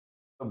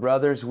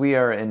Brothers, we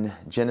are in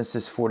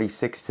Genesis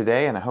 46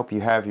 today, and I hope you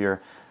have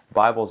your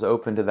Bibles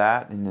open to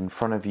that and in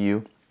front of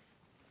you.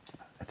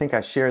 I think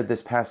I shared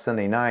this past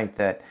Sunday night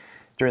that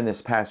during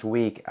this past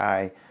week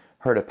I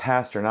heard a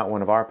pastor, not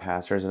one of our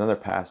pastors, another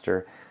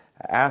pastor,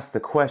 ask the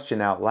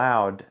question out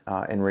loud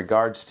in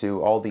regards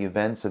to all the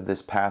events of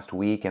this past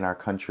week in our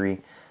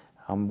country.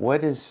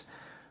 What is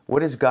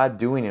God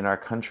doing in our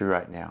country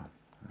right now?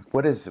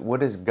 What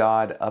is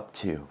God up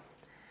to?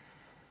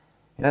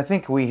 And I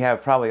think we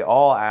have probably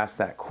all asked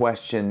that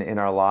question in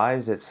our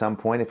lives at some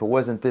point. If it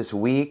wasn't this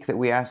week that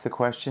we asked the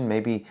question,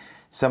 maybe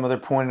some other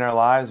point in our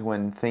lives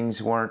when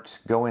things weren't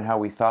going how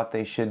we thought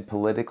they should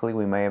politically,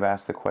 we may have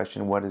asked the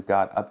question, what is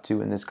God up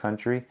to in this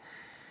country?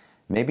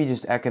 Maybe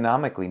just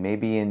economically,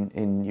 maybe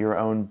in your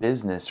own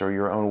business or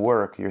your own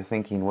work, you're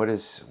thinking, what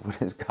is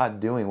God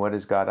doing? What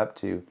is God up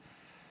to?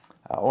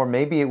 Or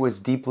maybe it was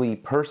deeply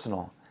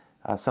personal,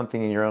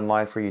 something in your own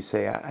life where you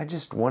say, I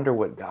just wonder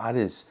what God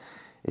is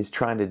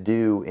trying to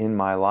do in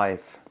my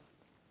life.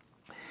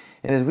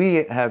 And as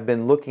we have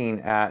been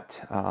looking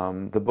at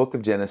the book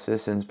of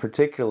Genesis, and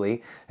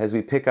particularly as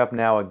we pick up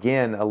now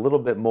again a little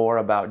bit more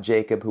about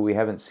Jacob, who we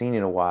haven't seen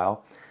in a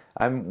while,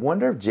 I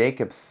wonder if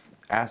Jacob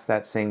asked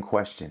that same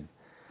question.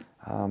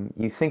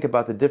 You think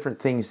about the different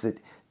things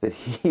that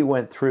he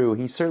went through.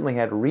 He certainly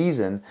had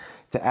reason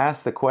to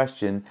ask the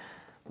question,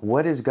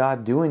 what is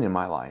God doing in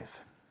my life?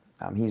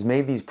 He's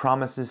made these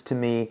promises to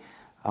me.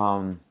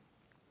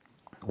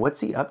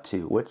 What's he up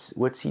to?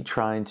 What's he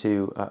trying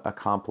to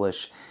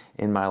accomplish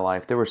in my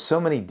life? There were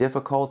so many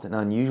difficult and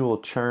unusual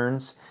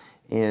turns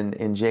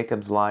in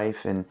Jacob's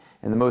life, and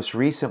the most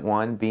recent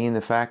one being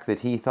the fact that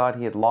he thought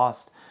he had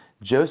lost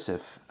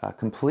Joseph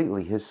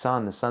completely, his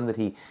son, the son that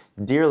he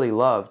dearly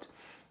loved.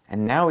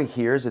 And now he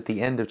hears at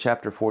the end of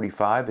chapter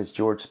 45, as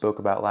George spoke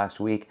about last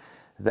week,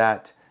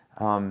 that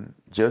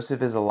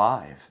Joseph is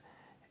alive.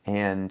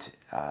 And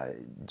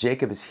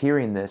Jacob is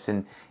hearing this,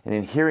 and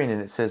in hearing it,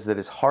 it says that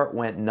his heart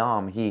went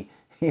numb. He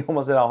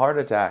almost had a heart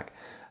attack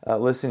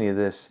listening to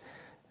this.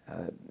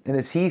 And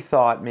as he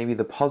thought maybe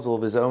the puzzle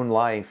of his own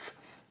life,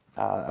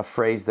 a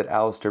phrase that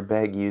Alistair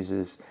Begg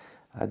uses,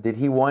 did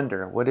he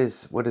wonder, what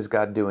is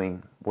God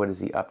doing? What is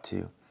he up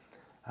to?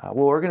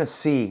 Well, we're going to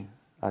see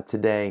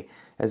today,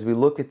 as we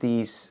look at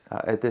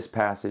at this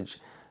passage,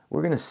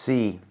 we're going to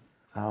see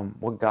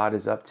what God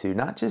is up to,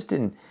 not just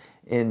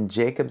in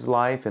Jacob's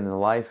life and in the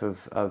life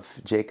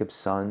of Jacob's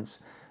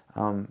sons,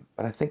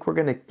 but I think we're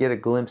going to get a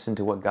glimpse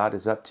into what God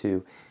is up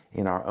to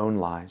in our own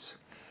lives.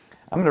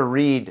 I'm going to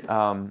read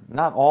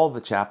not all the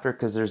chapter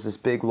because there's this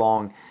big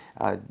long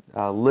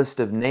list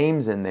of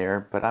names in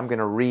there, but I'm going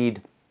to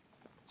read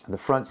the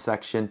front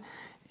section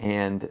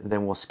and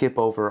then we'll skip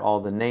over all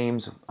the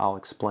names. I'll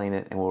explain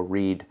it and we'll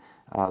read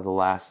the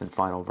last and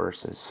final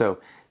verses. So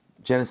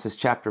Genesis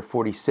chapter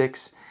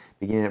 46,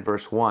 beginning at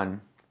verse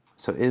 1.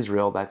 So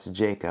Israel, that's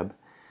Jacob,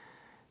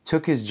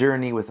 took his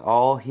journey with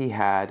all he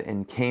had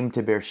and came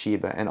to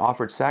Beersheba and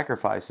offered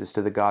sacrifices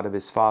to the God of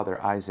his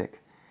father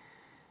Isaac.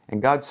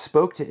 And God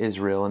spoke to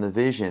Israel in a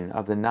vision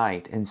of the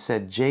night and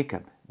said,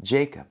 Jacob,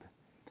 Jacob.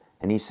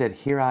 And he said,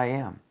 Here I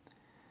am.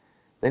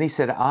 Then he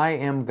said, I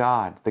am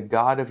God, the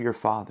God of your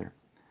father.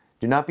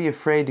 Do not be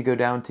afraid to go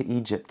down to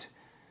Egypt,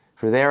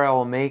 for there I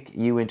will make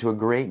you into a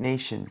great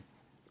nation.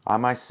 I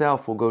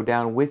myself will go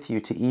down with you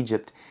to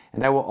Egypt,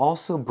 and I will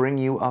also bring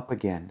you up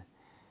again.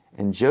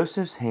 And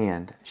Joseph's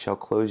hand shall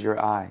close your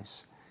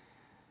eyes.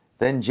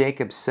 Then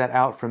Jacob set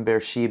out from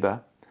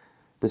Beersheba.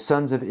 The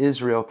sons of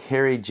Israel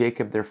carried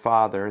Jacob their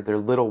father, their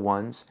little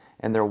ones,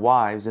 and their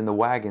wives in the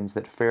wagons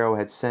that Pharaoh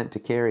had sent to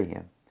carry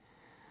him.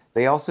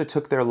 They also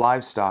took their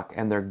livestock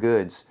and their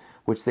goods,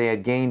 which they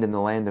had gained in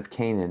the land of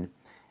Canaan,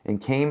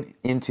 and came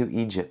into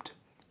Egypt,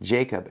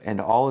 Jacob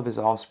and all of his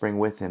offspring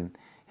with him,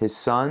 his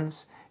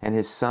sons and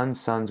his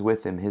sons' sons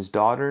with him, his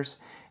daughters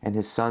and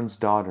his sons'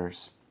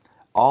 daughters.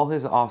 All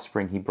his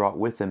offspring he brought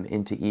with him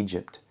into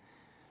Egypt.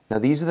 Now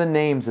these are the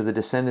names of the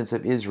descendants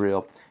of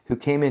Israel who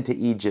came into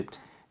Egypt,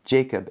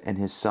 Jacob and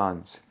his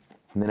sons.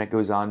 And then it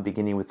goes on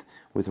beginning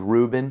with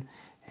Reuben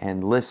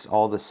and lists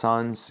all the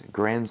sons,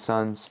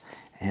 grandsons,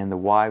 and the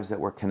wives that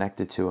were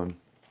connected to him.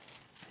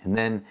 And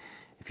then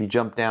if you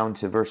jump down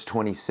to verse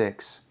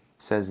 26,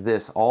 it says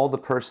this, all the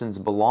persons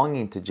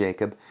belonging to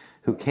Jacob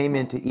who came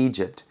into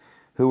Egypt,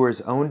 who were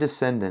his own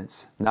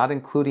descendants, not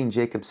including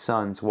Jacob's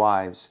sons'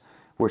 wives,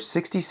 were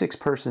 66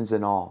 persons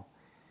in all.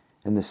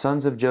 And the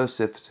sons of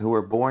Joseph who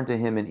were born to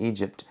him in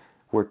Egypt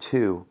were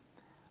 2.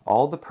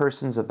 All the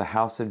persons of the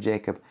house of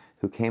Jacob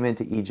who came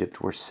into Egypt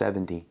were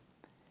 70.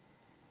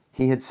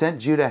 He had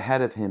sent Judah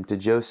ahead of him to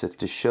Joseph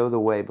to show the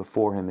way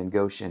before him in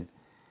Goshen.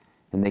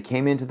 And they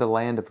came into the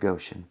land of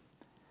Goshen.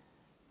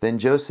 Then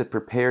Joseph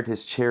prepared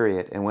his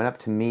chariot and went up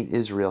to meet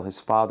Israel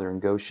his father in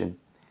Goshen.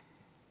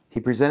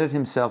 He presented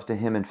himself to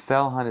him and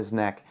fell on his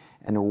neck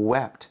and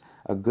wept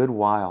a good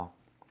while.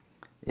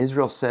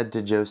 Israel said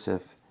to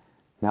Joseph,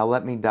 Now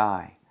let me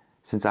die,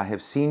 since I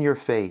have seen your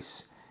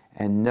face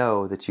and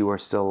know that you are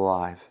still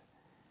alive.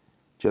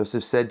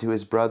 Joseph said to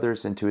his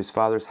brothers and to his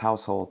father's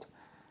household,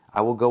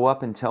 I will go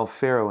up and tell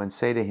Pharaoh and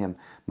say to him,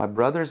 my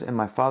brothers and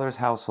my father's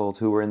household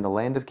who were in the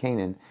land of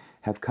Canaan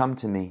have come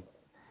to me.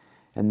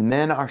 And the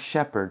men are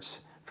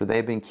shepherds, for they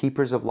have been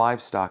keepers of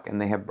livestock, and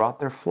they have brought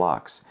their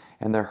flocks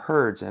and their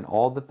herds and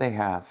all that they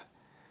have.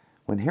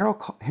 When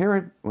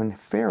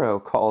Pharaoh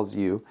calls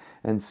you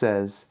and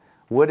says,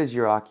 what is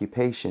your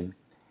occupation?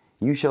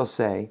 You shall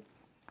say,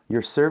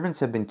 your servants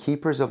have been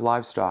keepers of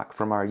livestock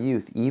from our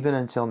youth even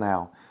until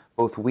now,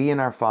 both we and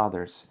our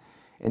fathers,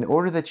 in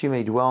order that you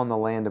may dwell in the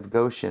land of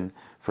Goshen,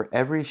 for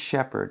every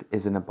shepherd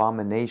is an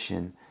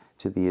abomination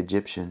to the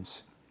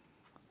Egyptians.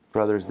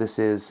 Brothers, this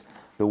is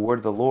the word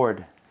of the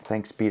Lord.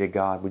 Thanks be to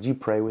God. Would you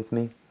pray with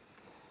me?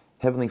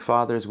 Heavenly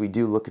Father, as we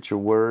do look at your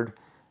word,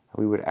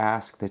 we would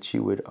ask that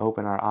you would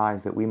open our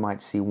eyes that we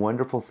might see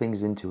wonderful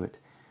things into it.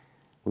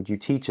 Would you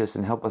teach us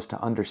and help us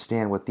to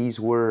understand what these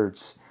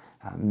words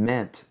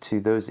meant to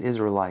those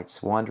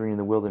Israelites wandering in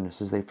the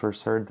wilderness as they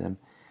first heard them?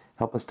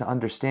 Help us to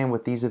understand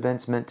what these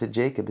events meant to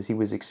Jacob as he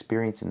was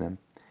experiencing them.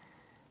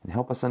 And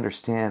help us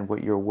understand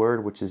what your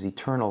word, which is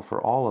eternal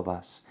for all of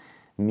us,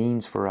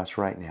 means for us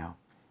right now.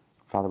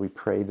 Father, we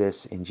pray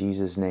this in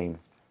Jesus' name.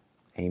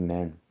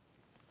 Amen.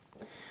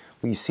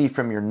 Well, you see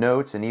from your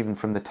notes and even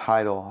from the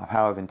title of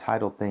how I've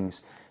entitled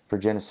things for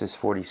Genesis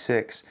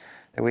 46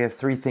 that we have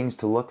three things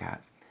to look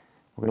at.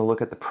 We're going to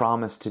look at the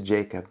promise to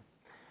Jacob.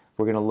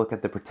 We're going to look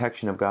at the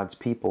protection of God's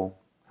people.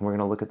 And we're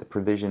going to look at the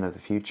provision of the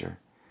future.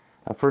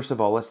 First of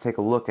all, let's take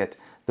a look at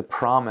the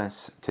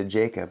promise to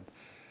Jacob.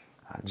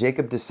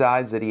 Jacob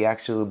decides that he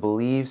actually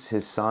believes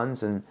his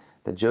sons and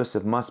that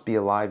Joseph must be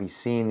alive. He's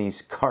seeing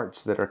these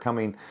carts that are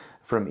coming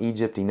from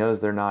Egypt. He knows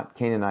they're not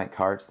Canaanite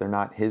carts. They're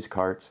not his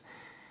carts.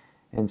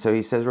 And so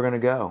he says, we're going to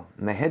go.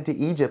 And they head to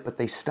Egypt, but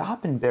they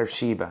stop in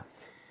Beersheba.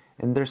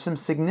 And there's some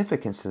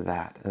significance to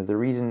that, the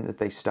reason that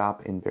they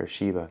stop in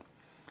Beersheba.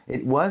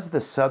 It was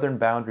the southern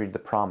boundary of the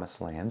Promised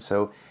Land,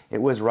 so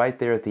it was right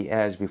there at the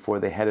edge before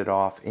they headed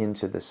off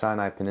into the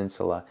Sinai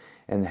Peninsula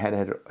and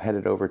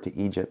headed over to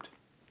Egypt.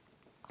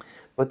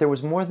 But there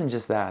was more than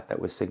just that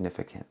was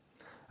significant.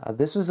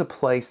 This was a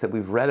place that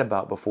we've read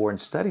about before and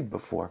studied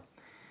before.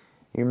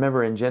 You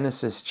remember in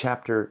Genesis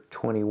chapter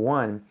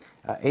 21,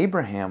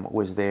 Abraham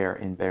was there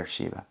in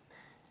Beersheba.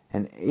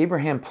 And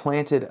Abraham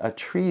planted a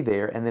tree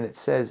there, and then it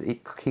says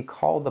he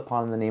called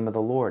upon the name of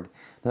the Lord.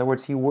 In other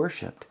words, he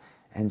worshiped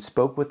and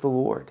spoke with the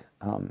Lord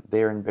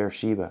there in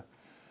Beersheba.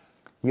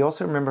 You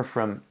also remember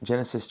from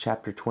Genesis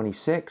chapter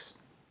 26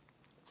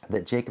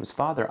 that Jacob's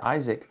father,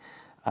 Isaac,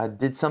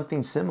 did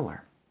something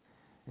similar.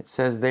 It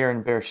says there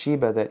in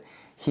Beersheba that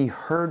he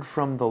heard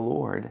from the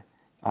Lord,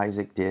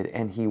 Isaac did,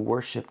 and he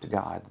worshiped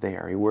God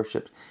there. He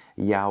worshiped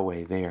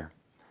Yahweh there.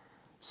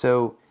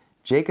 So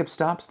Jacob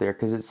stops there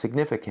because it's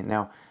significant.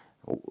 Now,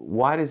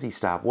 why does he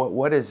stop?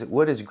 What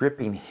is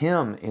gripping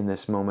him in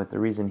this moment, the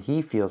reason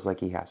he feels like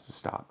he has to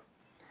stop?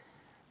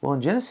 Well,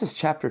 in Genesis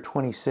chapter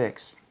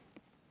 26,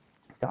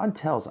 God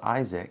tells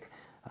Isaac,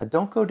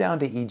 don't go down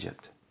to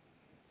Egypt.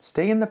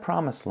 Stay in the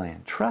Promised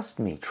Land. Trust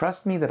me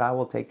that I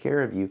will take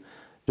care of you.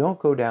 Don't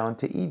go down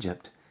to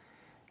Egypt.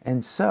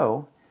 And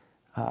so,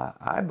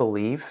 I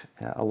believe,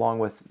 along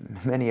with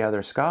many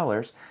other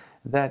scholars,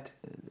 that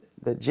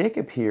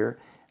Jacob here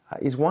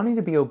is wanting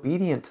to be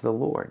obedient to the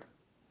Lord.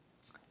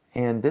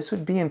 And this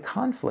would be in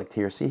conflict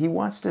here. See, he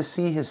wants to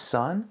see his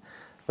son,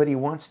 but he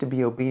wants to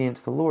be obedient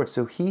to the Lord.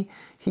 So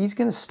he's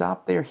going to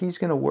stop there, he's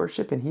going to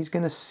worship, and he's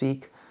going to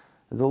seek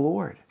the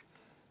Lord.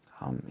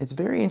 It's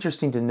very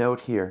interesting to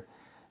note here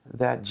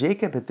that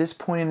Jacob, at this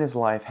point in his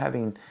life,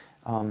 having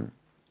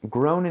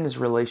grown in his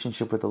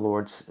relationship with the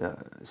Lord,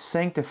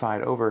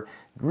 sanctified over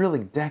really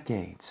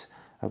decades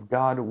of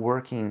God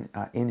working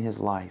in his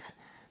life,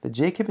 that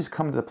Jacob has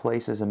come to the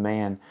place as a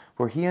man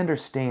where he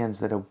understands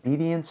that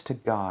obedience to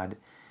God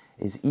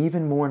is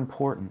even more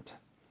important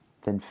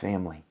than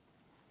family.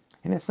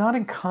 And it's not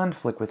in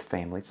conflict with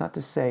family. It's not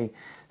to say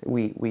that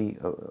we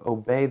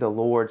obey the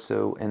Lord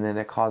and then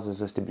it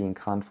causes us to be in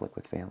conflict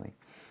with family.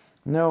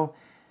 No,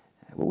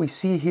 what we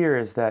see here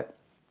is that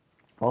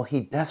while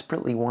he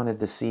desperately wanted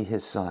to see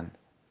his son,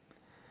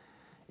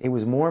 it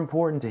was more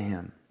important to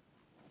him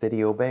that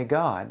he obey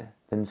God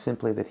than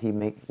simply that he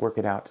work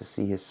it out to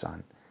see his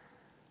son.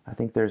 I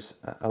think there's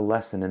a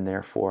lesson in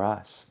there for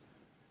us.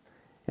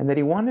 And that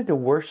he wanted to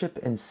worship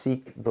and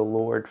seek the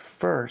Lord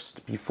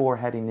first before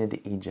heading into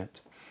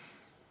Egypt.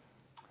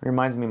 It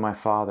reminds me of my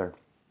father.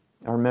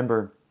 I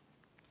remember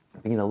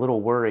being a little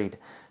worried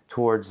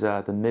towards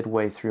the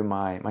midway through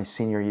my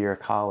senior year of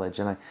college.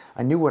 And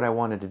I knew what I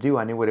wanted to do.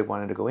 I knew what I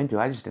wanted to go into.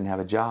 I just didn't have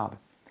a job.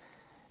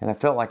 And I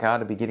felt like I ought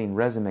to be getting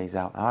resumes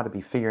out. I ought to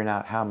be figuring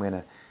out how I'm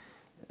going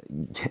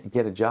to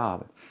get a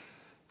job.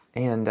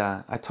 And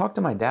I talked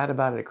to my dad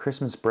about it at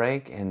Christmas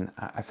break, and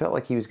I felt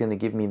like he was going to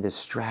give me this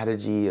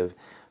strategy of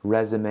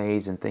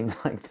resumes and things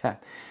like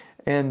that.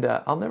 And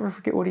I'll never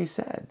forget what he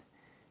said.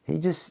 He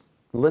just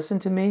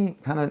listened to me,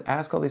 kind of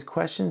asked all these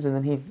questions, and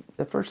then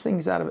the first thing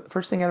out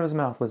of his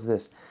mouth was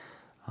this: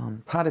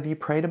 Todd, have you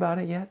prayed about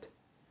it yet?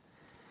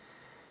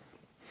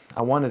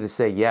 I wanted to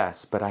say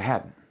yes, but I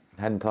hadn't.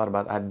 I had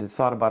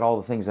thought about all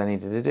the things I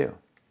needed to do.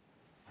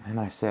 And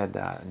I said,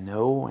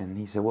 no. And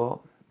he said,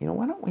 well,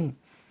 why don't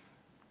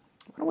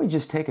we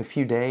just take a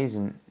few days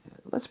and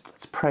let's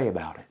pray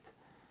about it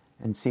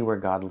and see where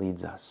God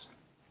leads us.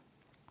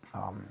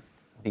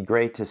 Be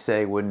great to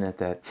say, wouldn't it,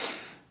 that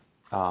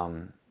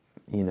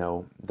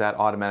that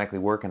automatically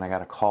worked and I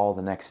got a call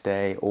the next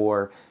day,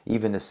 or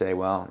even to say,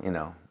 well,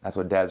 that's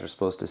what dads are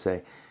supposed to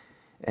say,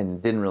 and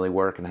it didn't really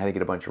work and I had to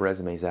get a bunch of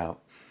resumes out.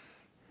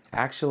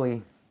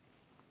 Actually,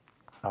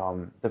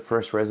 the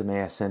first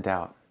resume I sent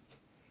out,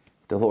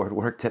 the Lord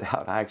worked it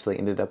out. I actually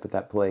ended up at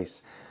that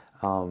place.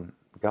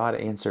 God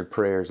answered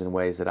prayers in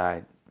ways that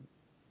I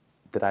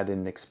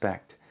didn't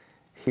expect.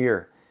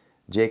 Here,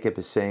 Jacob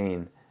is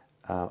saying,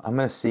 I'm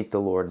going to seek the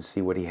Lord and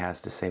see what he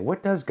has to say.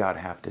 What does God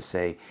have to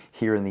say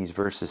here in these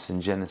verses in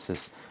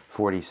Genesis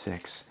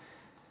 46?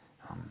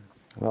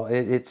 Well,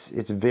 it's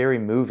very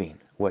moving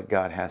what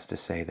God has to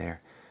say there.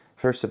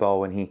 First of all,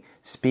 when he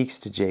speaks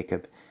to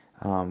Jacob,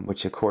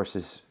 which of course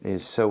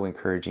is so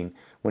encouraging,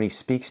 when he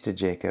speaks to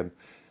Jacob,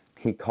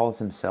 he calls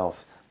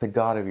himself the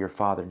God of your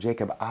father.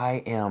 Jacob,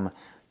 I am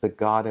the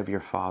God of your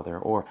father,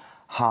 or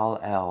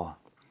Hal-El.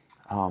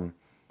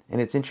 And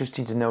it's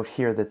interesting to note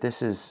here that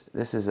this is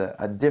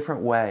a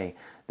different way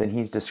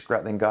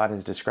than God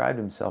has described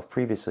himself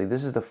previously.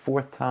 This is the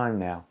fourth time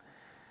now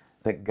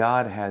that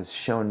God has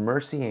shown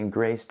mercy and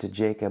grace to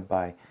Jacob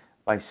by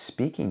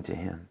speaking to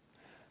him.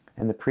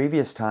 And the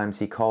previous times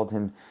he called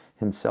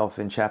himself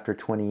in chapter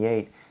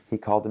 28, he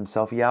called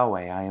himself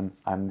Yahweh.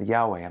 I'm the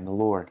Yahweh, I'm the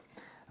Lord.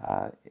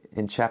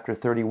 In chapter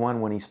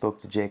 31, when he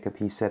spoke to Jacob,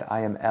 he said,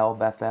 I am El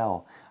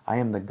Bethel. I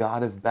am the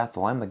God of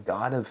Bethel. I'm the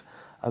God of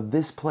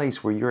this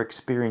place where you're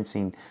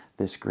experiencing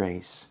this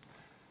grace.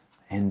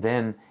 And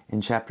then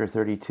in chapter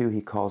 32,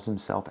 he calls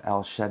himself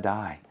El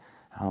Shaddai,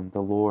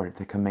 the Lord,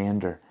 the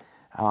commander.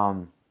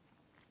 And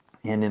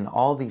in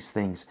all these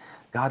things,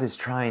 God is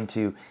trying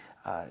to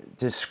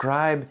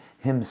describe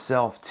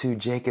himself to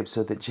Jacob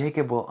so that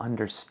Jacob will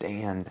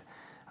understand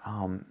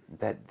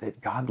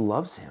that God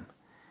loves him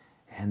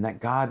and that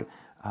God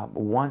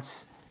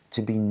wants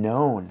to be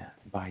known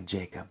by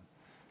Jacob.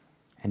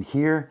 And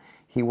here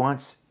he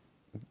wants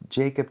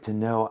Jacob to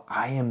know,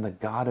 I am the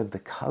God of the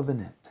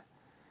covenant.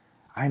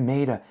 I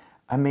made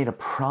a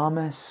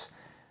promise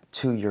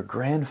to your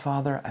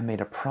grandfather. I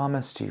made a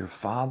promise to your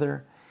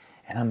father,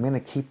 and I'm going to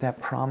keep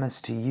that promise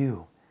to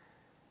you.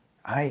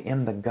 I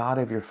am the God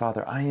of your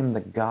father. I am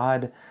the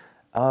God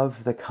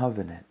of the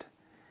covenant.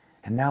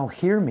 And now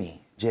hear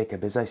me,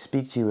 Jacob, as I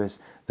speak to you as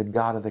the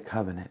God of the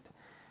covenant.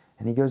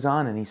 And he goes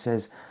on and he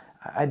says,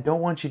 I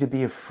don't want you to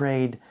be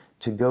afraid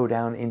to go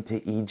down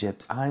into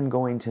Egypt. I'm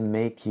going to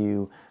make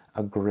you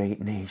a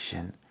great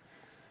nation.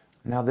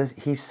 Now,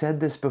 he said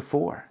this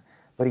before,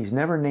 but he's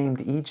never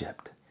named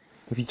Egypt.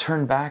 If you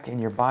turn back in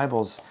your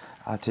Bibles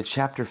to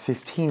chapter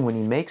 15, when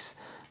he makes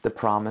the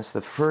promise,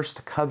 the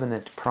first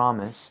covenant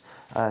promise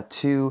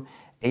to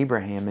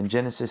Abraham in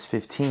Genesis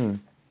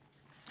 15,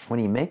 when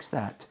he makes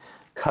that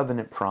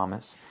covenant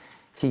promise,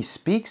 he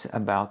speaks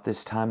about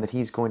this time that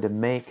he's going to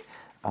make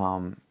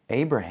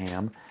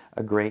Abraham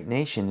a great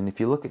nation. And if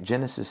you look at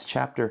Genesis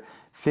chapter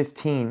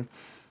 15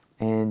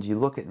 and you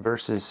look at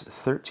verses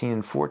 13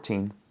 and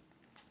 14,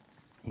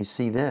 you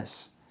see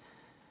this.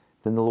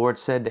 Then the Lord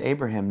said to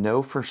Abraham,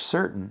 know for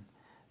certain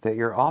that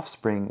your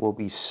offspring will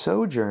be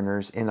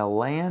sojourners in a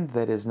land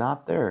that is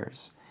not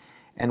theirs,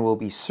 and will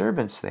be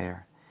servants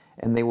there,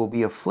 and they will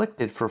be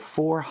afflicted for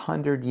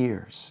 400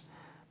 years.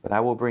 But I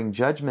will bring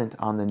judgment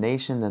on the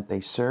nation that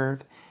they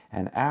serve,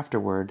 and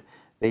afterward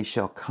they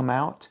shall come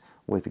out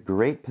with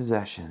great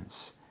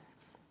possessions.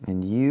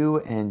 And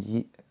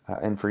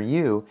for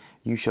you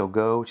shall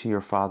go to your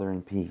father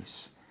in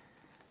peace.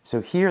 So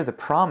here the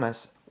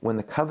promise, when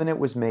the covenant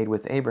was made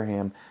with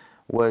Abraham,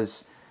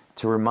 was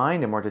to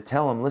remind him or to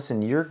tell him,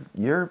 listen,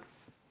 your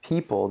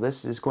people,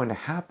 this is going to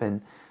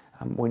happen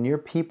when your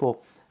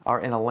people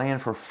are in a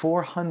land for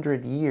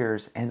 400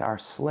 years and are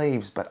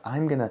slaves, but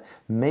I'm going to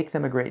make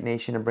them a great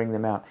nation and bring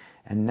them out.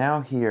 And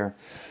now here,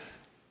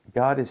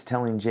 God is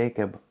telling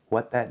Jacob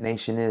what that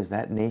nation is.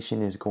 That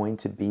nation is going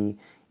to be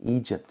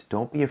Egypt.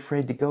 Don't be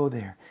afraid to go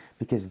there,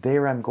 because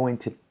there I'm going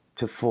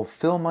to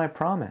fulfill my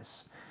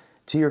promise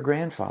to your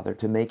grandfather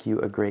to make you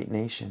a great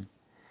nation.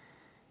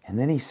 And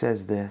then he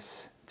says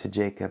this to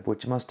Jacob,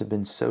 which must have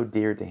been so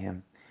dear to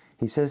him.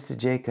 He says to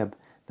Jacob,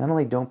 not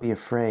only don't be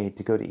afraid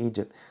to go to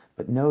Egypt,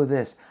 but know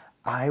this,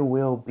 I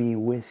will be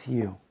with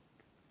you,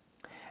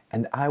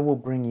 and I will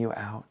bring you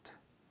out.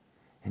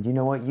 And you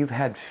know what? You've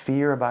had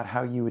fear about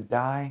how you would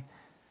die,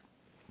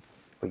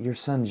 but your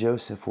son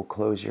Joseph will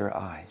close your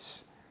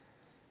eyes.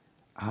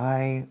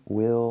 I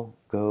will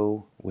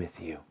go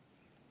with you.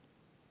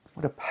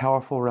 What a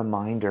powerful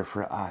reminder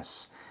for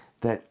us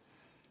that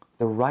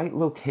the right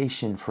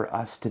location for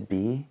us to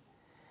be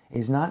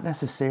is not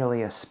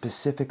necessarily a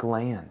specific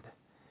land.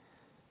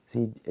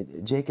 See,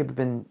 Jacob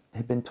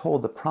had been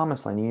told the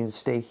promised land, you need to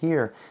stay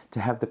here to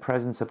have the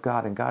presence of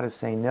God. And God is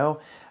saying, no,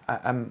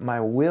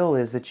 my will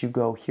is that you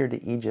go here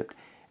to Egypt.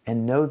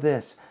 And know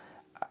this,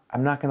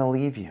 I'm not going to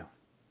leave you.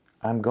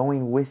 I'm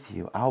going with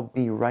you. I'll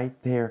be right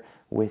there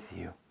with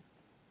you.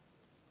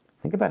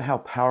 Think about how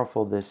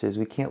powerful this is.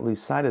 We can't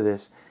lose sight of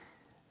this.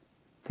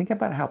 Think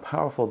about how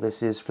powerful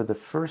this is for the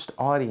first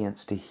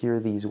audience to hear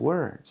these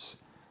words.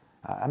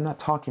 I'm not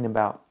talking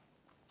about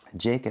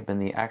Jacob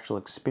and the actual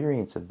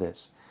experience of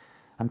this.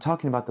 I'm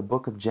talking about the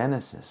book of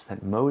Genesis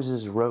that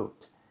Moses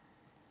wrote,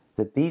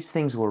 that these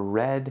things were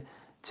read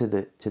to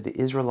the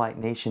Israelite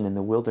nation in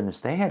the wilderness.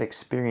 They had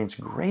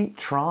experienced great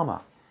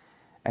trauma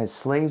as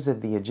slaves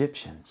of the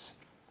Egyptians.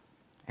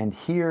 And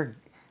here,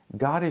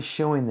 God is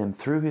showing them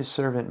through his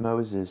servant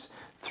Moses,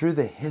 through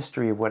the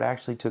history of what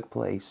actually took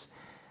place,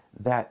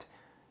 that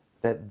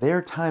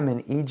their time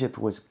in Egypt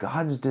was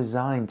God's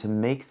design to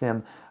make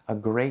them a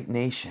great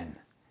nation,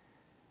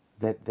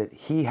 that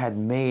he had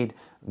made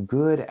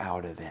good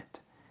out of it,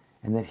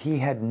 and that he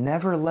had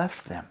never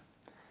left them,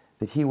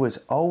 that he was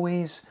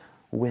always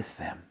with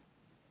them.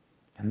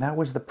 And that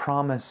was the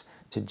promise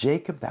to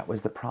Jacob. That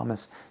was the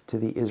promise to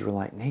the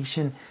Israelite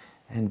nation.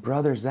 And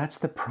brothers, that's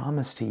the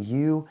promise to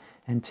you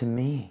and to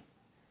me.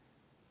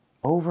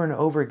 Over and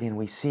over again,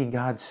 we see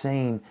God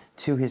saying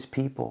to his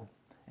people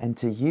and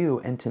to you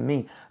and to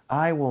me,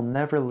 I will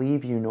never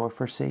leave you nor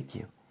forsake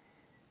you.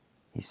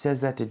 He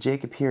says that to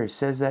Jacob here. He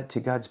says that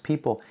to God's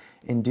people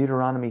in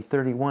Deuteronomy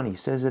 31. He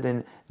says it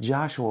in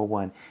Joshua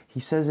 1. He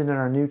says it in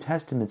our New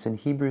Testaments in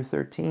Hebrew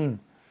 13.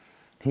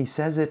 He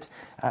says it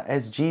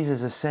as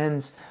Jesus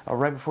ascends,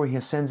 right before he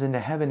ascends into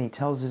heaven. He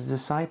tells his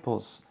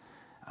disciples,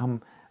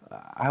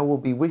 I will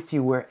be with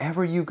you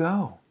wherever you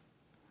go.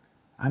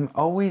 I'm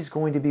always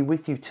going to be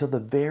with you till the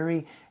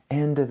very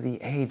end of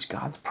the age.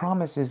 God's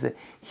promise is that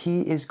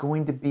he is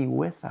going to be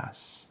with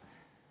us.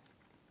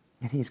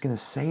 And he's going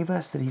to save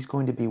us, that he's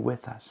going to be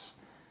with us.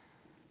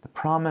 The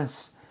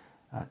promise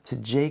to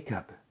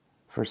Jacob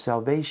for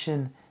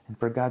salvation and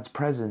for God's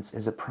presence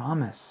is a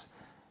promise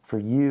for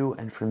you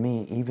and for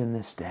me even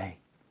this day.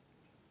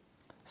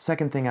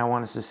 Second thing I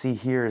want us to see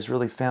here is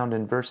really found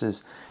in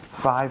verses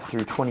 5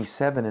 through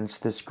 27, and it's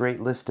this great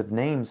list of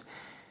names,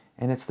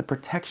 and it's the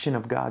protection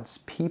of God's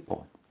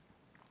people.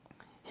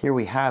 Here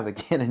we have,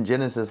 again in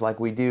Genesis, like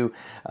we do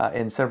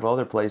in several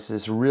other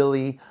places,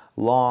 really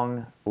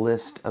long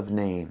list of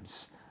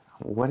names.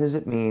 What does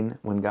it mean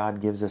when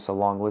God gives us a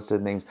long list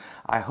of names?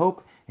 I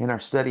hope in our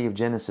study of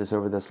Genesis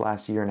over this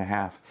last year and a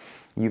half,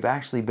 you've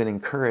actually been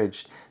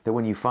encouraged that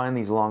when you find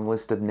these long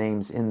list of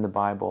names in the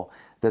Bible,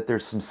 that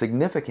there's some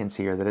significance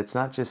here, that it's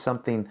not just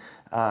something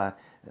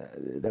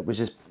that was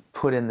just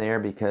put in there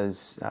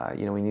because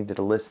we needed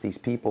to list these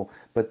people,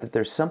 but that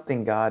there's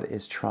something God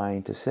is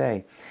trying to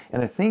say.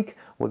 And I think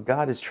what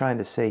God is trying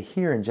to say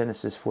here in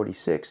Genesis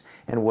 46,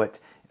 and what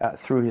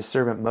through his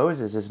servant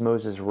Moses, as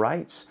Moses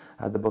writes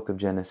the book of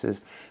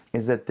Genesis,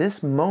 is that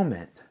this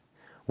moment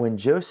when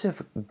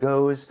Joseph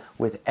goes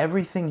with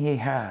everything he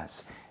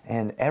has,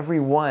 and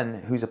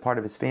everyone who's a part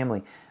of his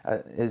family,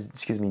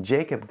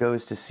 Jacob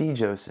goes to see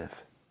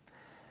Joseph,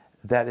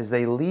 that as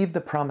they leave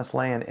the promised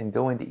land and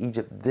go into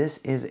Egypt, this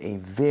is a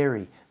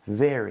very,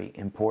 very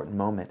important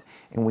moment.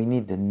 And we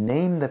need to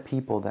name the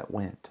people that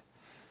went.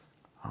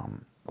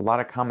 A lot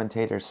of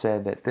commentators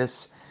said that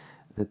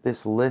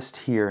this list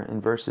here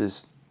in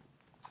verses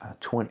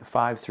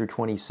 25 through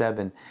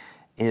 27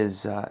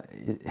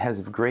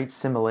 has great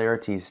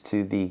similarities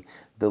to the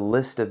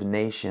list of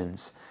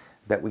nations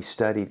that we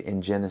studied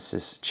in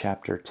Genesis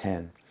chapter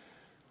 10.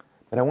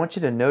 But I want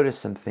you to notice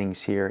some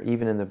things here,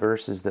 even in the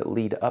verses that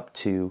lead up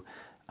to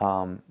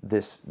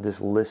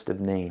this list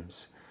of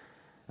names.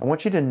 I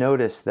want you to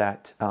notice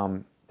that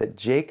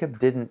Jacob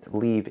didn't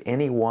leave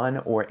anyone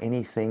or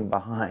anything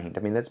behind.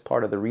 I mean, that's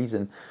part of the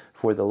reason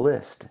for the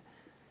list.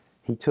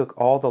 He took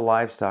all the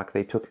livestock,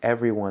 they took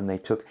everyone, they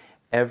took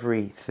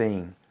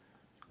everything.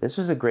 This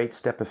was a great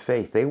step of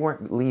faith. They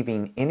weren't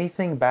leaving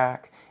anything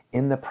back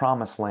in the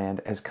promised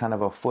land as kind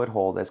of a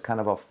foothold, as kind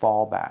of a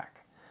fallback.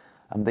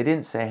 They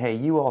didn't say, hey,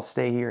 you all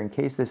stay here in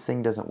case this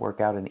thing doesn't work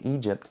out in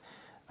Egypt.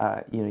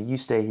 You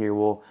stay here,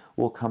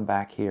 we'll come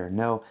back here.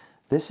 No,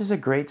 this is a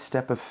great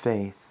step of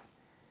faith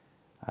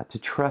to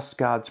trust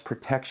God's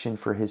protection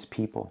for his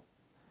people.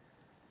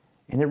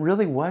 And it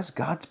really was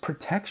God's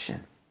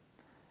protection.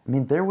 I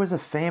mean, there was a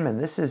famine.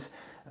 This is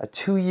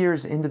 2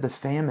 years into the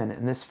famine,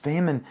 and this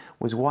famine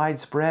was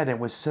widespread and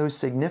was so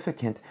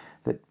significant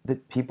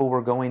that people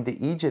were going to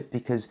Egypt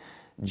because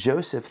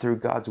Joseph, through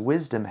God's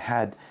wisdom,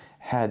 had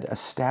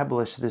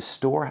established these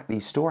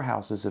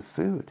storehouses of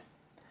food.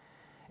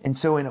 And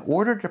so in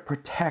order to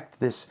protect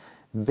this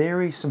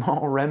very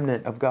small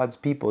remnant of God's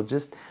people,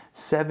 just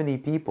 70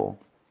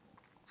 people,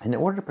 and in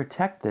order to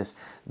protect this,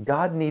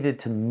 God needed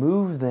to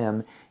move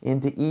them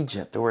into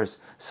Egypt, or as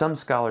some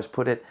scholars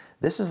put it,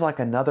 this is like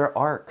another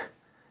ark.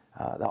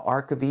 The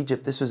Ark of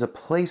Egypt, this was a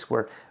place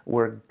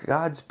where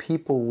God's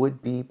people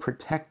would be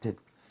protected.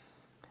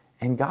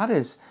 And God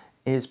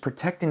is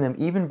protecting them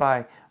even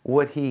by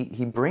what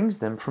he brings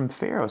them from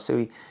Pharaoh.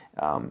 So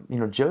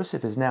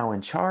Joseph is now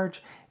in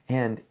charge,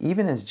 and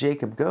even as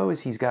Jacob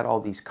goes, he's got all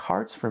these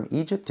carts from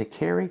Egypt to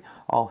carry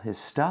all his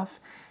stuff.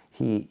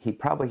 He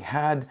probably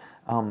had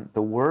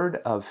the word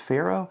of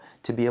Pharaoh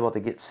to be able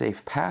to get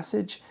safe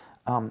passage.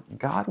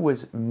 God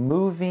was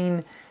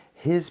moving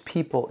his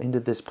people into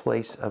this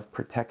place of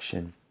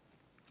protection.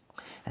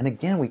 And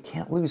again, we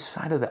can't lose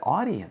sight of the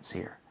audience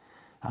here.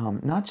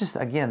 Not just,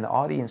 again, the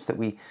audience that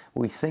we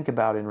think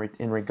about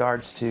in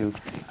regards to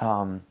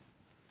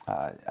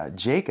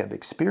Jacob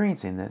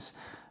experiencing this,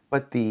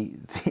 but the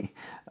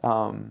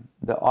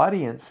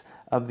audience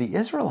of the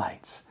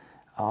Israelites,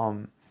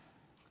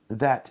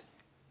 that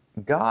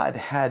God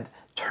had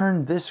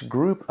turned this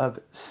group of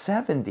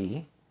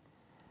 70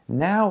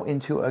 now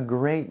into a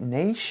great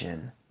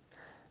nation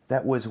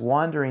that was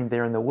wandering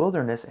there in the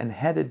wilderness and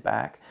headed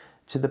back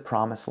to the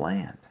promised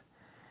land.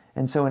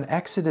 And so in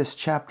Exodus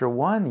chapter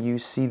 1, you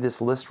see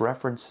this list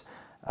referenced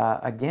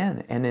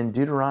again. And in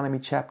Deuteronomy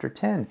chapter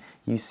 10,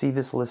 you see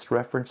this list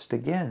referenced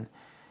again.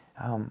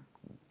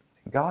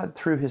 God,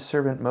 through his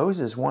servant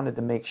Moses, wanted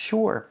to make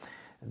sure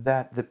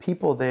that the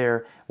people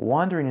there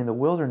wandering in the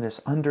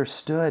wilderness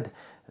understood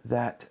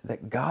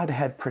that God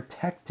had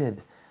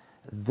protected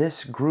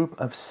this group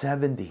of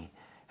 70,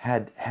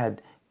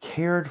 had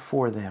cared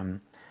for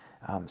them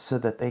so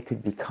that they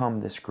could become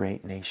this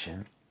great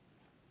nation.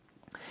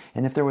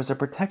 And if there was a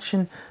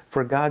protection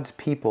for God's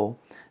people,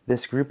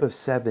 this group of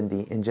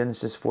 70 in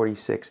Genesis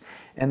 46,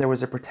 and there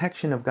was a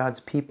protection of God's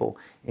people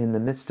in the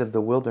midst of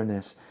the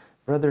wilderness,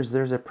 brothers,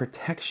 there's a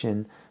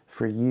protection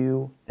for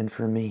you and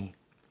for me.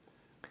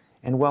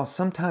 And while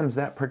sometimes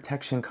that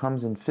protection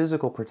comes in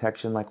physical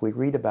protection, like we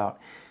read about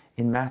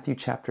in Matthew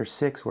chapter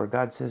 6, where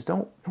God says,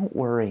 don't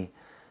worry.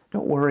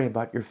 Don't worry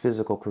about your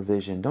physical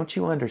provision. Don't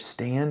you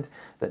understand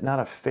that not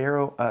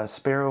a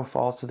sparrow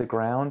falls to the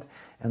ground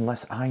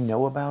unless I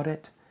know about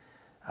it?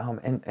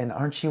 And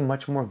aren't you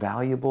much more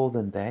valuable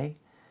than they?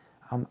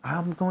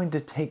 I'm going to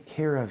take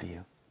care of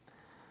you.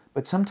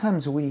 But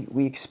sometimes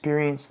we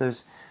experience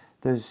those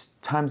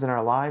times in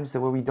our lives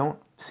where we don't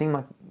seem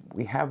like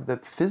we have the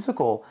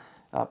physical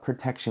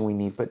protection we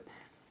need. But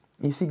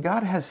you see,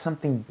 God has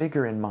something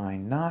bigger in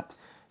mind, not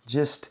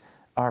just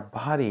our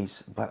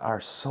bodies, but our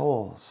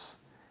souls.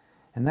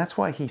 And that's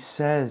why he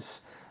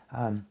says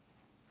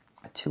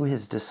to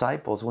his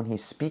disciples, when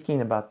he's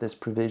speaking about this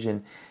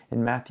provision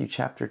in Matthew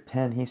chapter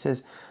 10, he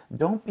says,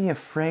 don't be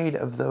afraid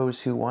of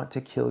those who want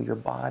to kill your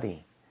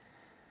body,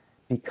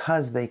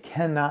 because they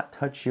cannot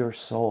touch your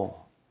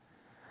soul.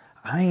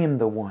 I am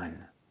the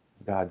one,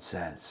 God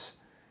says,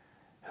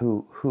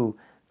 who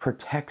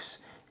protects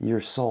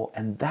your soul.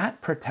 And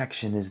that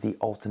protection is the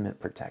ultimate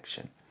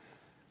protection.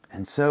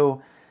 And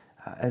so,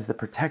 as the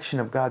protection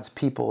of God's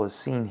people is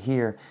seen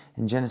here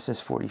in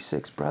Genesis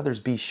 46, brothers,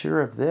 be sure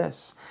of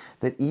this,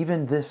 that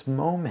even this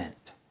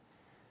moment,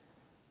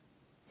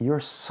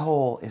 your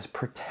soul is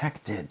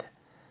protected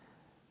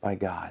by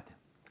God.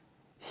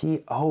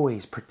 He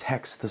always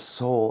protects the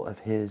soul of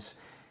his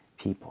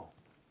people.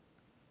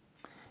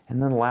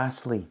 And then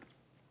lastly,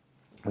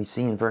 we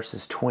see in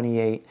verses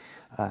 28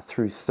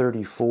 through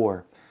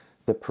 34,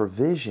 the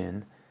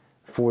provision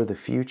for the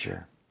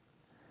future.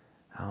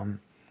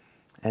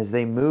 As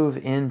they move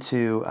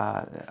into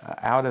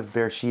out of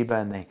Beersheba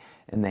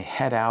and they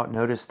head out,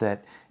 notice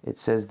that it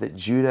says that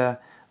Judah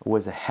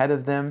was ahead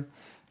of them.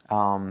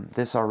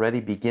 This already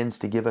begins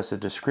to give us a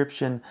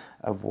description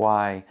of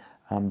why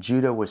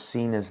Judah was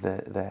seen as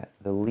the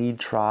lead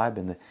tribe,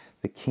 and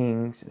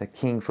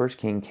the first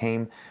king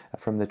came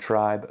from the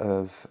tribe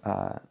of,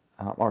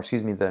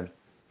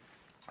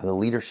 the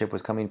leadership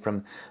was coming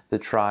from the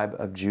tribe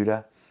of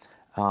Judah,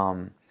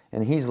 and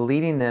he's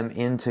leading them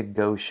into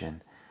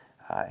Goshen.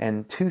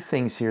 And two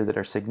things here that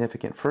are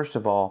significant. First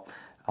of all,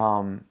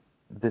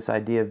 this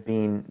idea of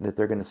being that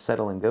they're going to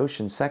settle in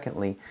Goshen.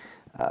 Secondly,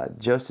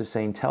 Joseph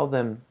saying,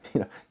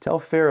 tell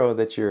Pharaoh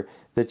that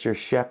you're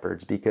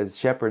shepherds, because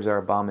shepherds are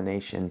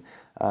abomination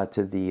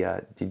to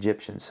the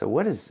Egyptians. So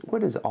what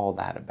is all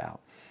that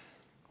about?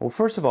 Well,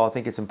 first of all, I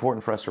think it's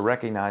important for us to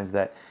recognize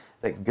that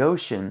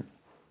Goshen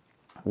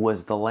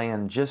was the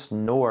land just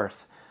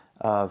north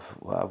of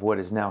what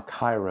is now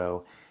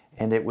Cairo,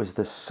 and it was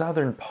the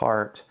southern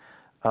part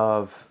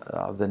of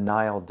the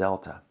Nile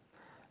Delta.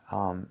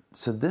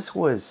 So this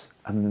was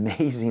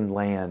amazing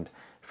land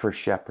for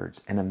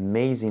shepherds, an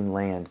amazing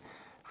land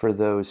for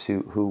those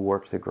who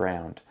worked the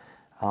ground.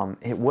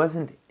 It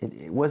wasn't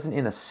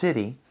in a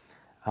city.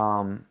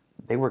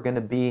 They were going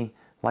to be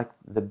like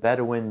the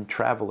Bedouin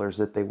travelers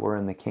that they were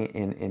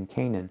in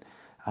Canaan.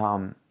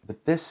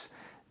 But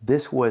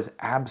this was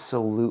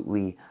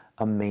absolutely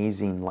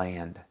amazing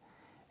land.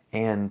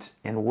 And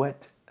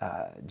what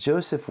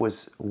Joseph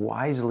was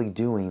wisely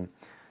doing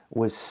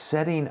was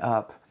setting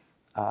up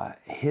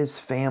his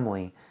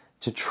family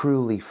to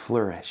truly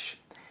flourish,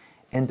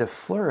 and to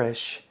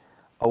flourish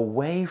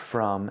away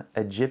from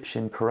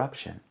Egyptian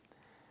corruption.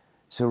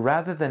 So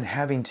rather than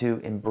having to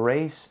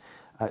embrace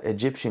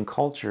Egyptian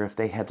culture if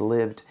they had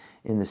lived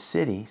in the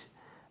cities,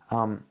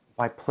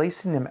 by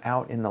placing them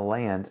out in the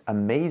land,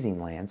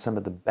 amazing land, some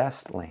of the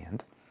best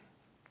land,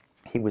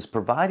 he was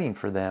providing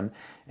for them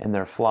and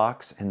their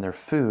flocks and their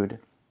food,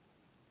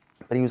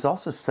 but he was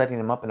also setting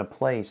them up in a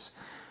place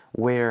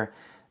where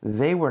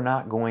they were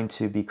not going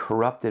to be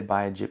corrupted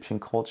by Egyptian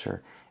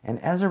culture. And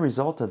as a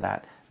result of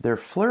that, their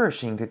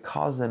flourishing could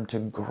cause them to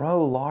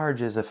grow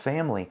large as a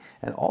family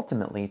and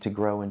ultimately to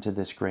grow into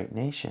this great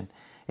nation.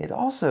 It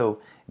also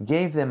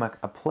gave them a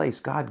place.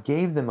 God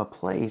gave them a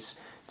place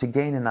to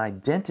gain an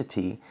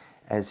identity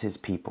as His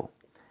people.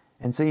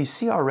 And so you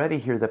see already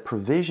here the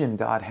provision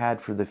God had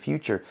for the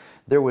future.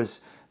 There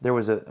was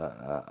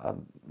a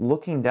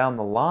looking down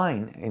the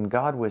line, and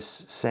God was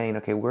saying,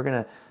 okay, I'm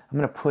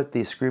gonna put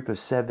this group of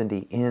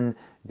 70 in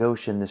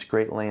Goshen, this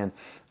great land.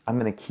 I'm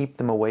going to keep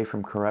them away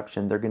from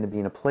corruption. They're going to be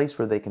in a place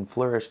where they can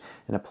flourish,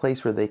 in a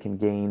place where they can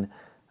gain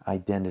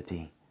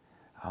identity.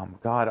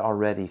 God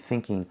already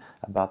thinking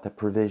about the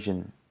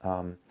provision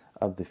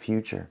of the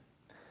future.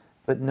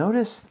 But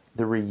notice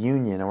the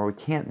reunion, or we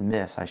can't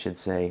miss, I should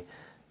say,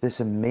 this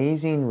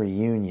amazing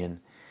reunion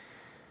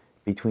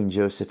between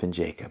Joseph and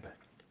Jacob.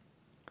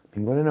 I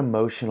mean, what an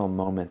emotional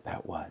moment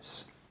that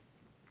was.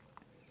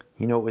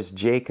 You know, it was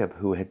Jacob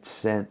who had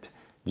sent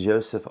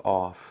Joseph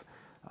off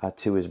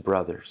to his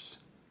brothers.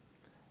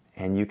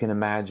 And you can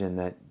imagine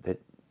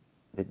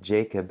that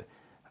Jacob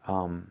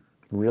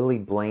really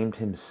blamed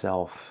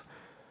himself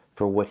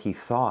for what he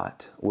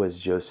thought was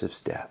Joseph's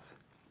death.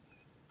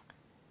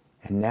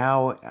 And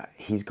now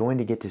he's going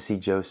to get to see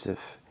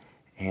Joseph.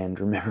 And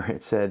remember,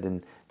 it said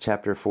in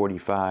chapter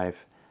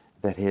 45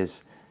 that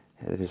his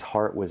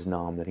heart was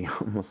numb, that he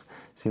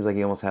seems like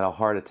he almost had a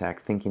heart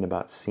attack thinking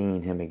about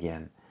seeing him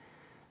again.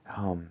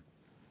 And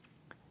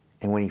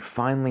when he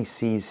finally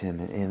sees him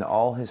in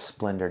all his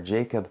splendor,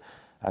 Joseph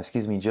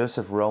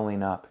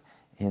rolling up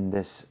in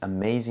this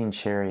amazing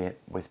chariot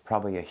with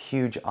probably a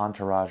huge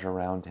entourage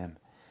around him,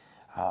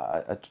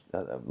 a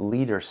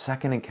leader,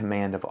 second in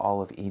command of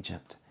all of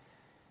Egypt.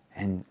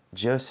 And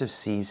Joseph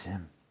sees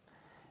him.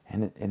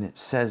 And it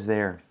says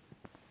there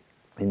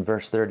in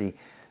verse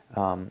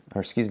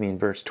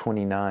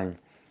 29,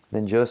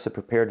 then Joseph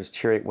prepared his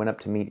chariot, went up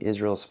to meet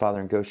Israel's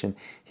father in Goshen.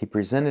 He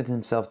presented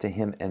himself to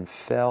him and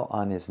fell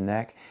on his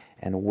neck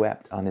and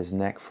wept on his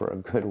neck for a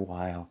good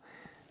while.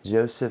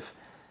 Joseph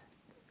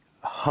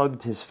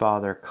hugged his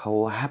father,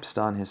 collapsed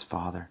on his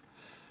father,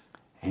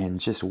 and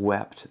just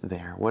wept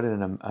there. What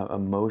an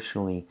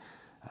emotionally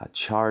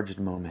charged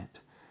moment.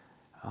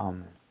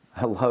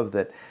 I love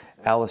that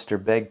Alistair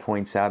Begg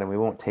points out, and we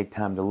won't take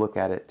time to look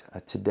at it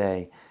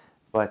today,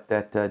 but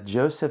that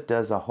Joseph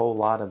does a whole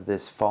lot of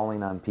this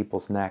falling on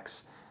people's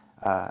necks.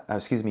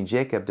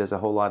 Jacob does a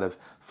whole lot of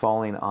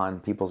falling on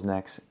people's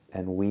necks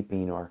and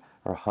weeping or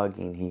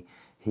hugging.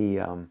 He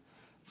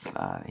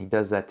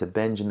does that to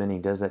Benjamin. He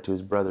does that to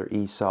his brother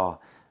Esau.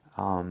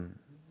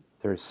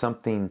 There's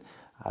something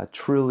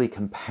truly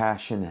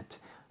compassionate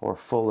or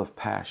full of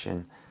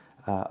passion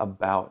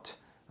about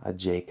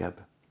Jacob.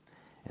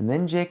 And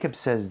then Jacob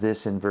says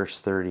this in verse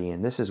 30,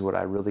 and this is what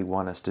I really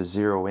want us to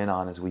zero in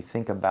on as we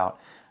think about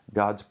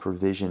God's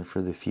provision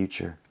for the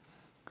future.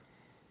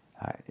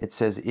 It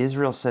says,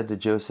 Israel said to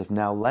Joseph,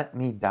 now let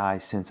me die,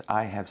 since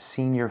I have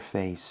seen your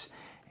face,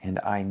 and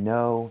I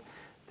know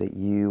that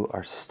you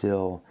are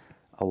still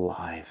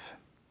alive.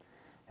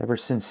 Ever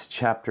since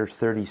chapter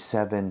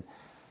 37,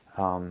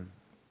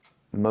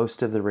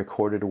 most of the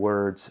recorded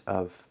words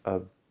of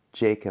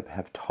Jacob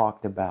have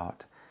talked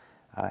about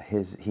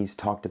he's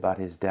talked about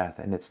his death,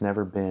 and it's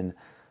never been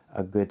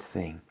a good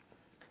thing.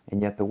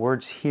 And yet the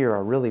words here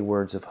are really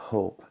words of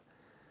hope.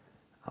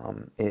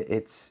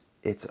 It's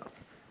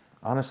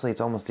honestly,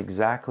 it's almost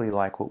exactly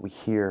like what we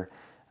hear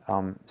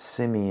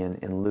Simeon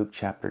in Luke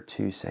chapter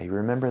 2 say.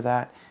 Remember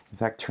that? In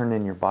fact, turn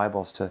in your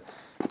Bibles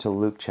to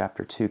Luke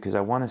chapter 2, because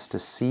I want us to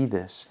see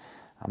this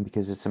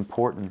because it's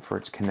important for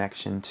its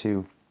connection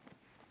to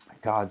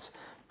God's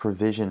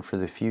provision for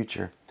the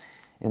future.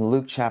 In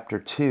Luke chapter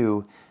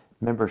 2,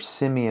 remember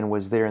Simeon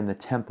was there in the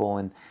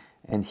temple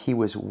and he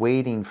was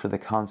waiting for the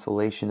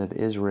consolation of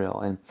Israel.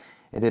 And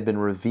it had been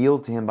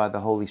revealed to him by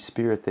the Holy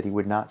Spirit that he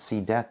would not see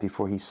death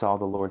before he saw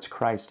the Lord's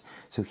Christ.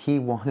 So he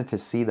wanted to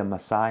see the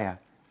Messiah.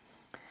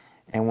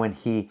 And when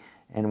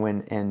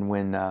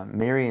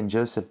Mary and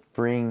Joseph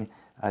bring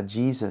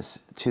Jesus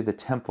to the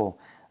temple,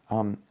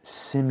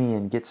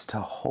 Simeon gets to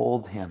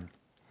hold him.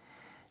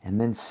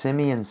 And then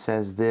Simeon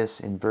says this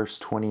in verse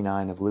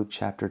 29 of Luke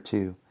chapter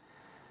 2.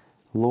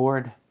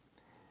 Lord,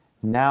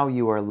 now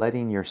you are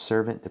letting your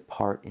servant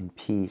depart in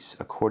peace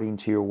according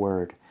to your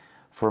word.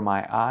 For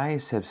my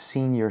eyes have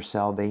seen your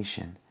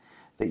salvation,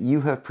 that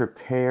you have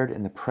prepared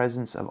in the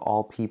presence of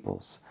all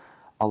peoples,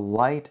 a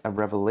light of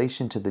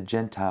revelation to the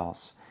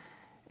Gentiles,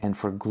 and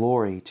for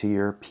glory to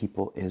your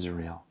people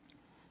Israel.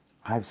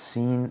 I've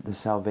seen the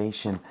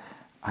salvation.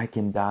 I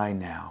can die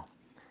now.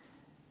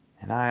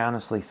 And I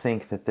honestly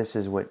think that this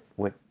is what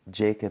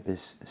Jacob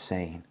is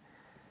saying.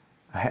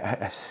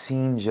 I've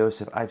seen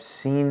Joseph. I've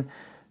seen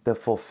the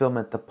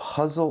fulfillment. The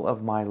puzzle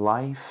of my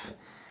life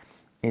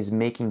is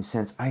making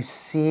sense. I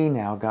see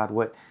now, God,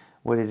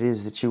 what it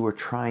is that you were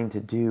trying to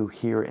do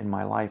here in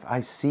my life. I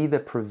see the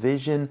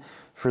provision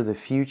for the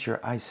future.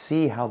 I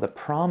see how the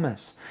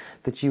promise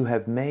that you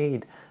have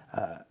made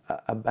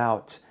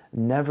about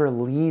never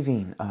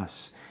leaving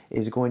us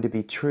is going to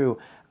be true.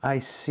 I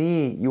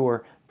see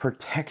your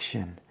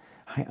protection.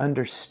 I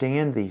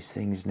understand these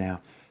things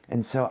now.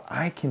 And so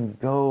I can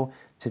go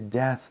to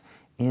death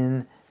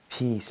in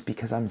peace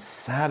because I'm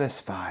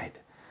satisfied.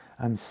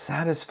 I'm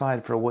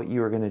satisfied for what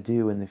you are going to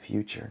do in the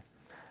future.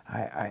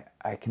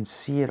 I can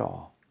see it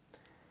all.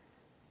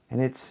 And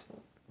it's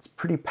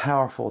pretty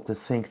powerful to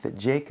think that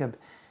Jacob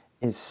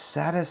is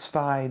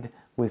satisfied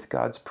with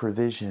God's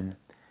provision.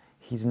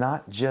 He's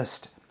not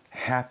just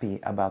happy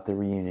about the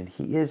reunion.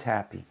 He is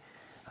happy.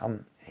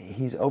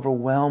 He's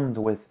overwhelmed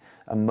with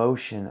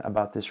emotion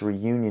about this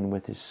reunion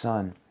with his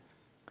son.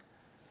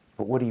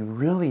 But what he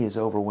really is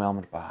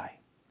overwhelmed by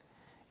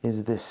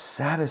is this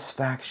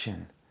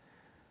satisfaction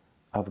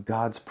of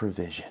God's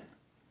provision.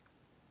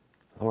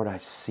 Lord, I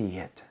see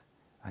it.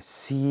 I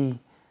see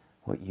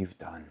what you've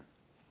done.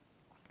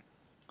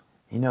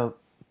 You know,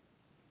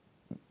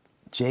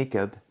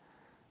 Jacob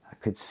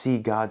could see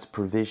God's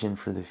provision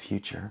for the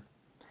future.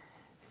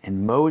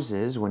 And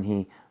Moses, when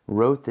he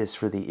wrote this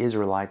for the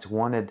Israelites,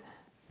 wanted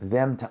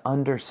them to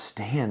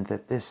understand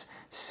that this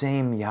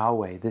same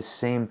Yahweh, this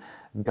same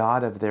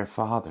God of their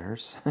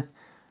fathers,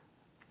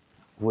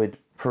 would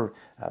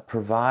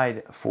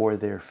provide for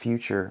their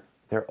future,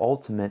 their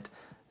ultimate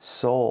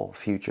soul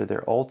future,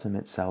 their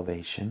ultimate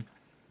salvation.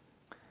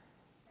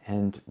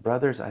 And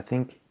brothers, I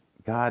think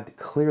God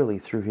clearly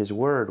through His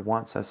Word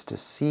wants us to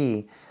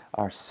see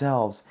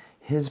ourselves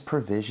His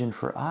provision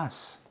for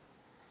us.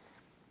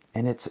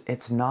 And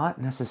it's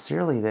not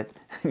necessarily that,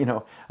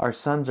 our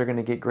sons are going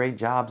to get great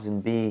jobs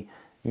and be,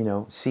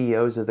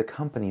 CEOs of the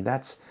company.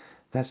 That's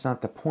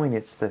not the point.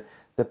 It's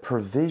the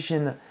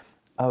provision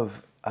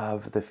of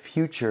the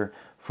future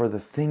for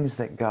the things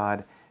that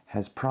God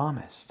has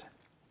promised.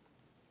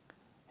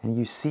 And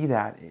you see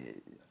that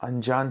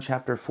on John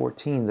chapter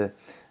 14, the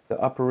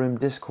upper room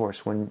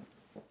discourse, when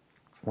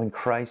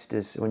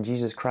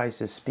Jesus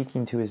Christ is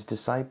speaking to His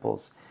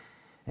disciples,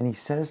 and He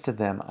says to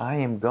them,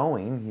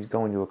 He's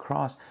going to a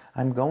cross,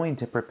 I'm going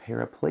to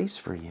prepare a place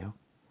for you.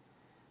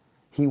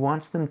 He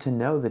wants them to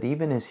know that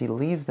even as He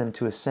leaves them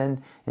to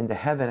ascend into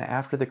heaven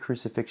after the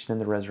crucifixion and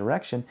the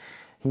resurrection,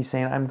 He's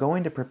saying, I'm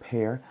going to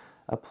prepare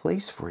a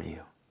place for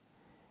you.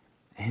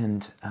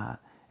 And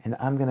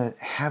I'm going to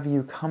have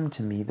you come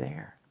to me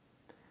there.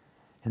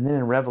 And then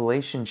in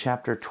Revelation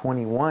chapter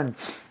 21,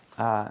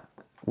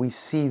 we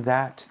see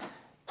that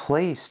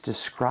place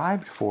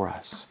described for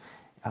us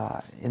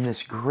in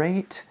this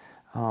great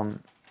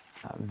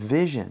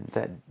vision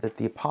that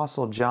the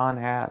Apostle John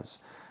has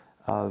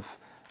of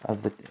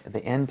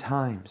the end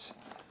times.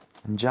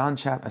 In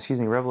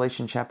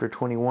Revelation chapter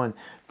 21,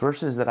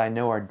 verses that I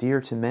know are dear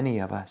to many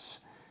of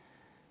us.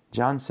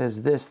 John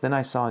says this, Then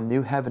I saw a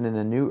new heaven and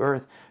a new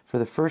earth, for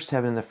the first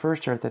heaven and the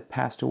first earth had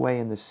passed away,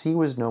 and the sea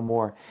was no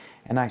more.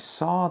 And I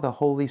saw the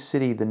holy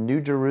city, the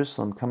new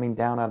Jerusalem, coming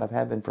down out of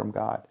heaven from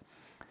God,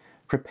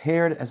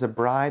 prepared as a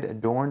bride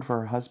adorned for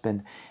her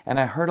husband. And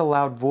I heard a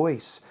loud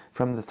voice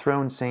from the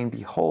throne saying,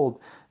 Behold,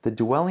 the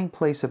dwelling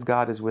place of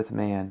God is with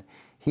man.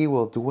 He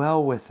will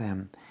dwell with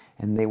them,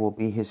 and they will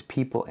be His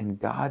people, and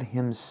God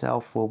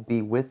Himself will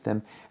be with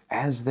them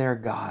as their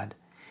God.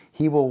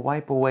 He will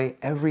wipe away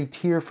every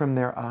tear from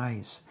their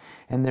eyes,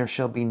 and there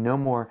shall be death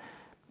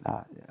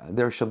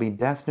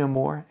no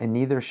more, and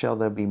neither shall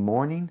there be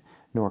mourning,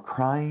 nor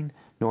crying,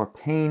 nor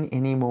pain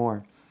any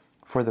more,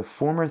 for the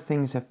former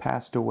things have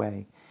passed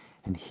away.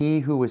 And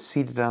He who was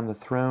seated on the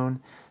throne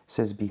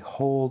says,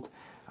 Behold,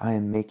 I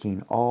am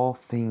making all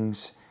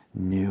things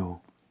new.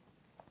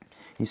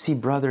 You see,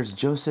 brothers,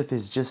 Joseph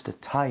is just a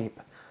type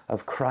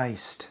of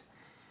Christ.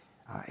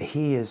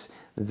 He is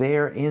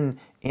there in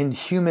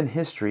human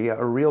history,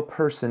 a real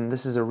person.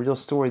 This is a real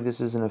story.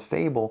 This isn't a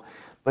fable,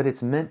 but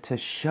it's meant to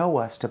show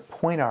us, to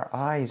point our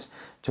eyes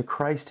to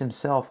Christ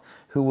Himself,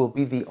 who will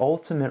be the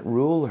ultimate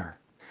ruler,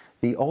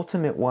 the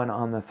ultimate one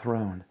on the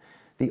throne,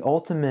 the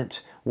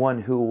ultimate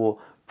one who will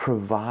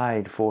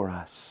provide for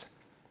us.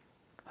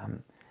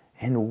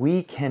 And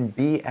we can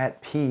be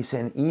at peace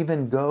and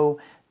even go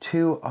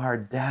to our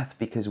death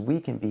because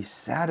we can be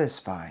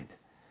satisfied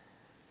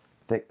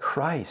that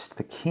Christ,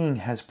 the King,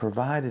 has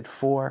provided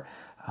for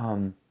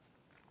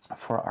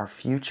our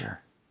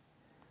future,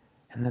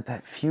 and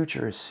that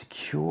future is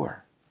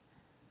secure.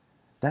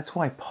 That's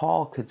why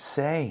Paul could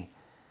say,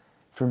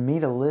 for me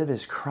to live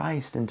is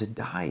Christ and to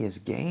die is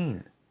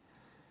gain.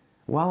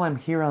 While I'm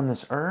here on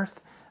this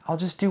earth, I'll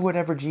just do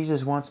whatever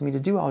Jesus wants me to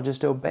do. I'll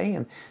just obey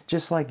Him.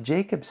 Just like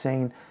Jacob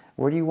saying,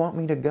 where do you want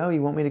me to go?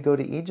 You want me to go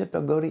to Egypt?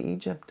 I'll go to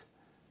Egypt.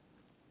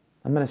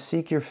 I'm going to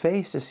seek your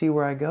face to see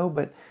where I go,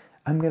 but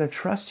I'm going to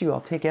trust you.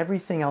 I'll take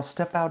everything. I'll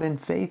step out in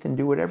faith and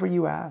do whatever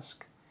you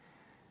ask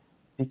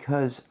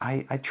because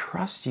I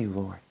trust you,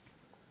 Lord.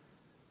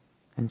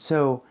 And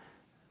so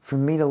for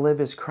me to live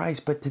is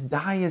Christ, but to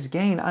die is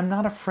gain. I'm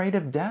not afraid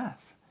of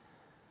death.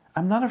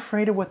 I'm not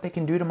afraid of what they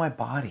can do to my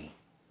body.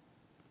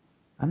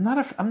 I'm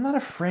not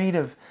afraid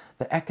of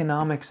the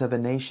economics of a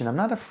nation. I'm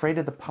not afraid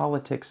of the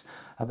politics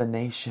of a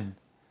nation.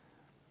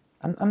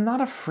 I'm not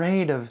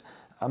afraid of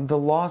the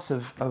loss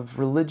of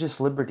religious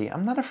liberty.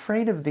 I'm not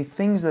afraid of the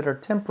things that are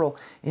temporal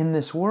in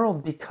this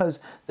world, because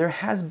there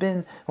has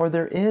been, or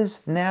there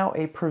is now,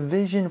 a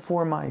provision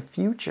for my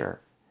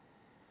future.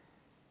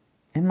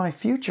 And my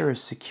future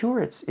is secure.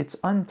 It's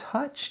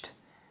untouched.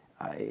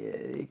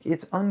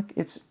 It's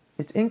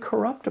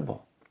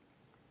incorruptible.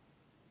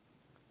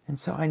 And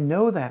so I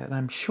know that, and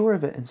I'm sure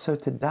of it. And so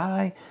to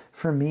die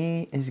for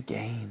me is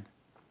gain.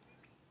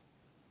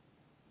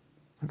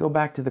 I go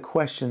back to the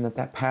question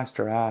that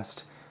pastor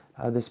asked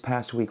this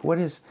past week. What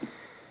is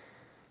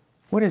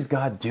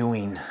God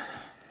doing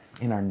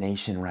in our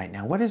nation right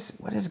now? What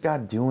is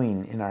God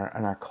doing in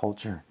our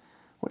culture?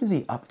 What is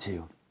He up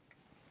to?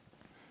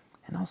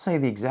 And I'll say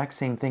the exact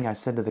same thing I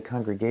said to the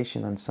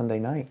congregation on Sunday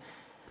night.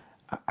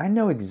 I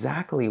know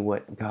exactly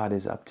what God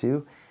is up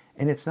to,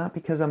 and it's not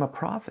because I'm a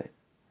prophet.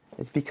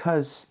 It's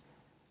because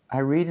I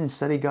read and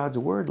study God's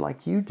Word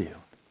like you do.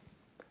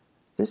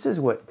 This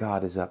is what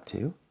God is up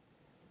to.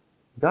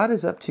 God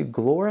is up to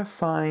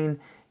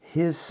glorifying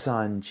His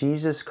Son,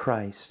 Jesus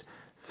Christ,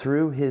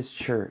 through His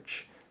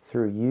church,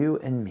 through you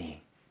and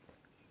me.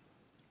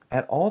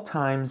 At all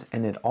times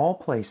and in all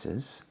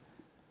places,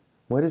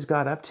 what is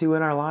God up to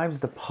in our lives,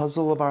 the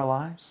puzzle of our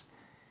lives?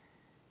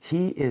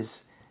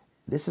 This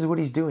is what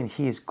He's doing.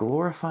 He is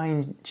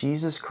glorifying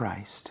Jesus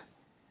Christ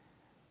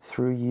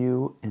through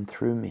you and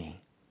through me,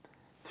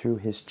 through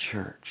His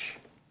church.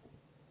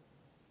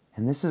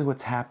 And this is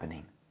what's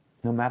happening.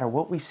 No matter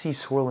what we see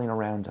swirling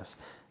around us,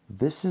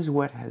 this is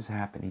what is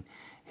happening.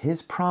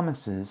 His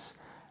promises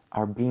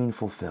are being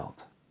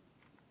fulfilled.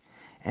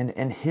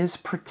 And His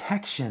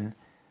protection,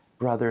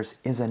 brothers,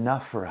 is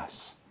enough for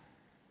us.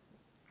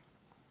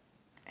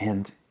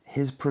 And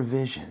His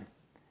provision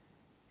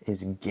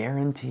is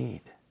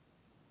guaranteed.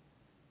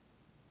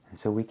 And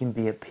so we can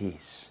be at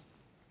peace.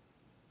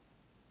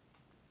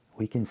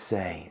 We can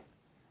say,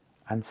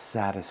 I'm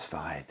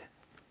satisfied,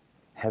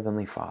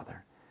 Heavenly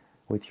Father,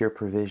 with your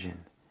provision.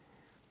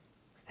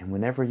 And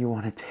whenever you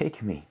want to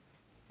take me,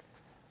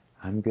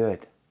 I'm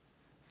good.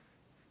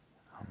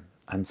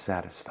 I'm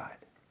satisfied.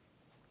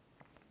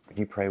 Would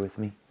you pray with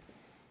me?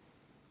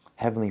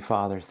 Heavenly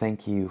Father,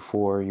 thank you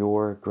for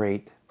your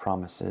great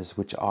promises,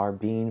 which are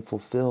being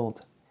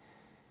fulfilled,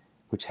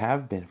 which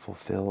have been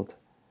fulfilled,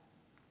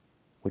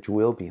 which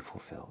will be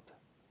fulfilled.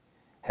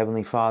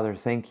 Heavenly Father,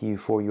 thank you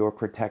for your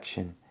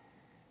protection.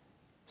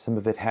 Some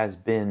of it has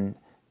been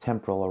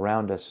temporal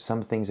around us,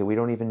 some things that we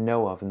don't even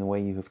know of in the way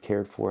you have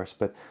cared for us,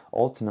 but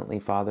ultimately,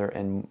 Father,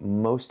 and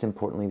most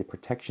importantly, the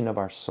protection of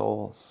our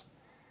souls.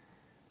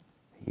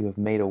 You have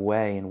made a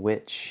way in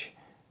which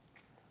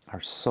our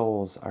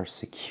souls are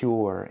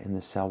secure in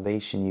the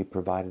salvation you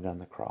provided on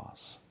the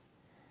cross.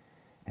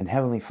 And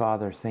Heavenly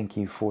Father, thank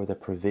you for the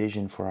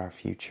provision for our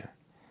future,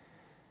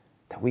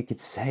 that we could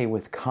say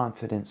with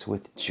confidence,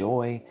 with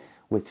joy,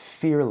 with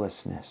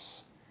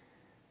fearlessness,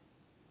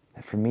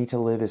 that for me to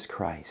live is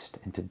Christ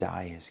and to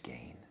die is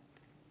gain.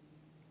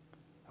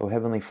 Oh,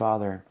 Heavenly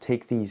Father,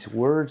 take these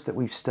words that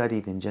we've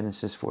studied in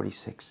Genesis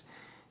 46,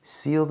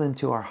 seal them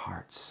to our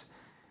hearts,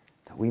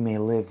 that we may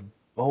live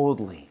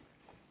boldly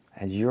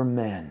as your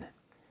men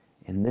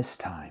in this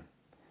time,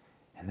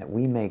 and that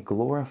we may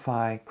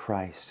glorify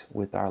Christ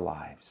with our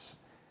lives.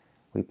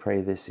 We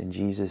pray this in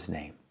Jesus'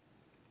 name.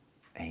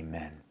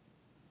 Amen.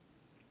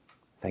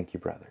 Thank you,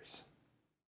 brothers.